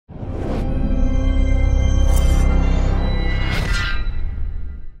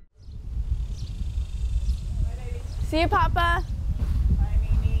See you, Papa. Bye,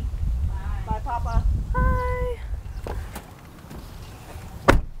 Mimi. Bye, Papa. Bye.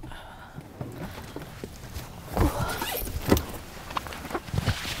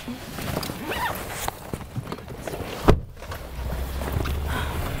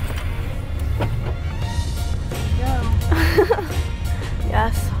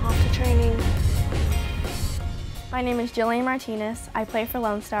 Yes, off to training. My name is Jillian Martinez. I play for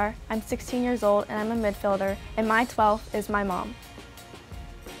Lone Star. I'm 16 years old and I'm a midfielder, and my 12th is my mom.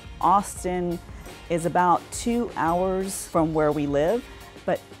 Austin is about 2 hours from where we live,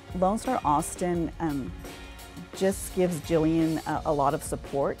 but Lone Star Austin just gives Jillian a lot of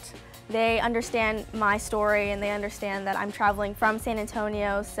support. They understand my story and they understand that I'm traveling from San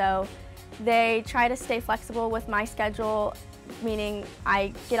Antonio, so they try to stay flexible with my schedule, meaning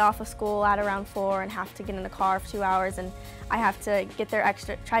I get off of school at around 4 and have to get in the car for 2 hours, and I have to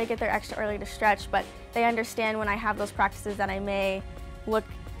try to get there extra early to stretch, but they understand when I have those practices that I may look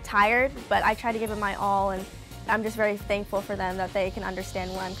tired, but I try to give it my all, and I'm just very thankful for them that they can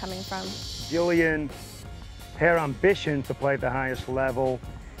understand where I'm coming from. Jillian, her ambition to play at the highest level,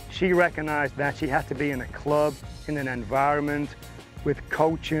 she recognized that she had to be in a club, in an environment, with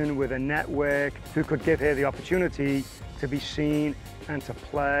coaching, with a network, who could give her the opportunity to be seen and to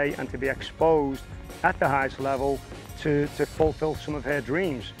play and to be exposed at the highest level to fulfill some of her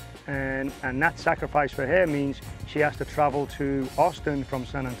dreams. And that sacrifice for her means she has to travel to Austin from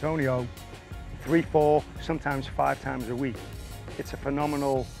San Antonio 3, 4, sometimes 5 times a week. It's a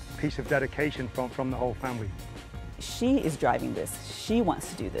phenomenal piece of dedication from the whole family. She is driving this. She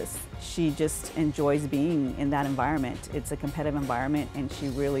wants to do this. She just enjoys being in that environment. It's a competitive environment and she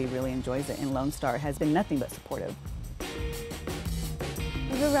really, really enjoys it. And Lone Star has been nothing but supportive.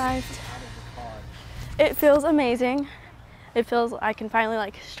 We've arrived. It feels amazing. It feels I can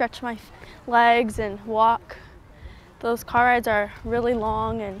finally stretch my legs and walk. Those car rides are really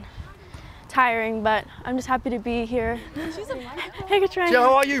long and tiring, but I'm just happy to be here. Hey, Katrina. Jill,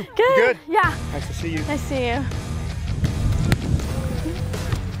 how are you? Good. Good? Yeah. Nice to see you. Nice to see you.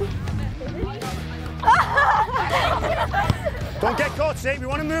 Don't get caught, see? We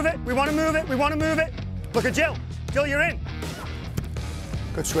want to move it. We want to move it. We want to move it. Look at Jill. Jill, you're in.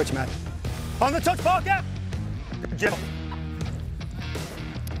 Good switch, man. On the touch, Parker. Good Jill.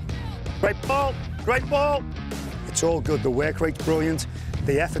 Great ball. Great ball. It's all good. The work rate's brilliant.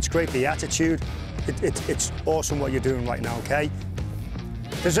 The effort's great. The attitude. It's awesome what you're doing right now, okay?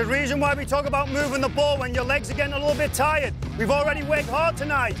 There's a reason why we talk about moving the ball when your legs are getting a little bit tired. We've already worked hard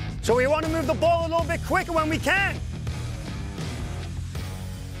tonight, so we want to move the ball a little bit quicker when we can.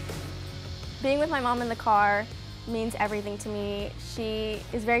 Being with my mom in the car means everything to me. She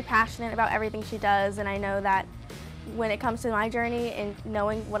is very passionate about everything she does, and I know that when it comes to my journey and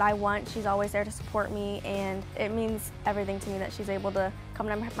knowing what I want, she's always there to support me, and it means everything to me that she's able to come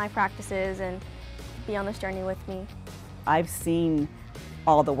to my practices and be on this journey with me. I've seen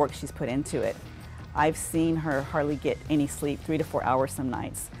all the work she's put into it. I've seen her hardly get any sleep, 3 to 4 hours some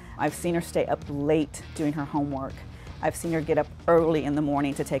nights. I've seen her stay up late doing her homework. I've seen her get up early in the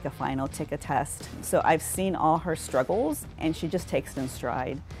morning to take a final, take a test. So I've seen all her struggles, and she just takes it in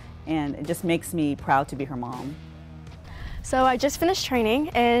stride. And it just makes me proud to be her mom. So I just finished training,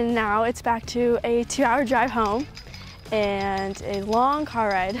 and now it's back to a 2-hour drive home and a long car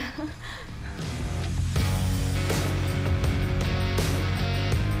ride.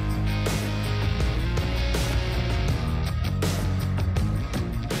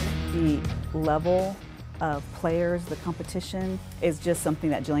 The level of players, the competition, is just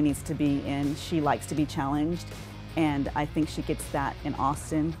something that Jillian needs to be in. She likes to be challenged, and I think she gets that in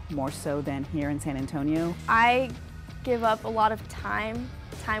Austin more so than here in San Antonio. I give up a lot of time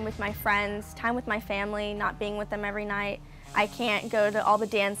with my friends, time with my family, not being with them every night. I can't go to all the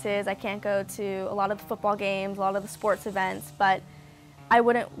dances, I can't go to a lot of the football games, a lot of the sports events, but I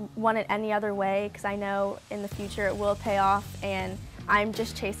wouldn't want it any other way because I know in the future it will pay off, and I'm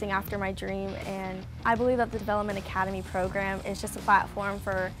just chasing after my dream. And I believe that the Development Academy program is just a platform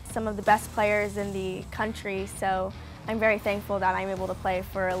for some of the best players in the country, so I'm very thankful that I'm able to play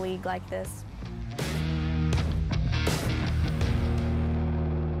for a league like this.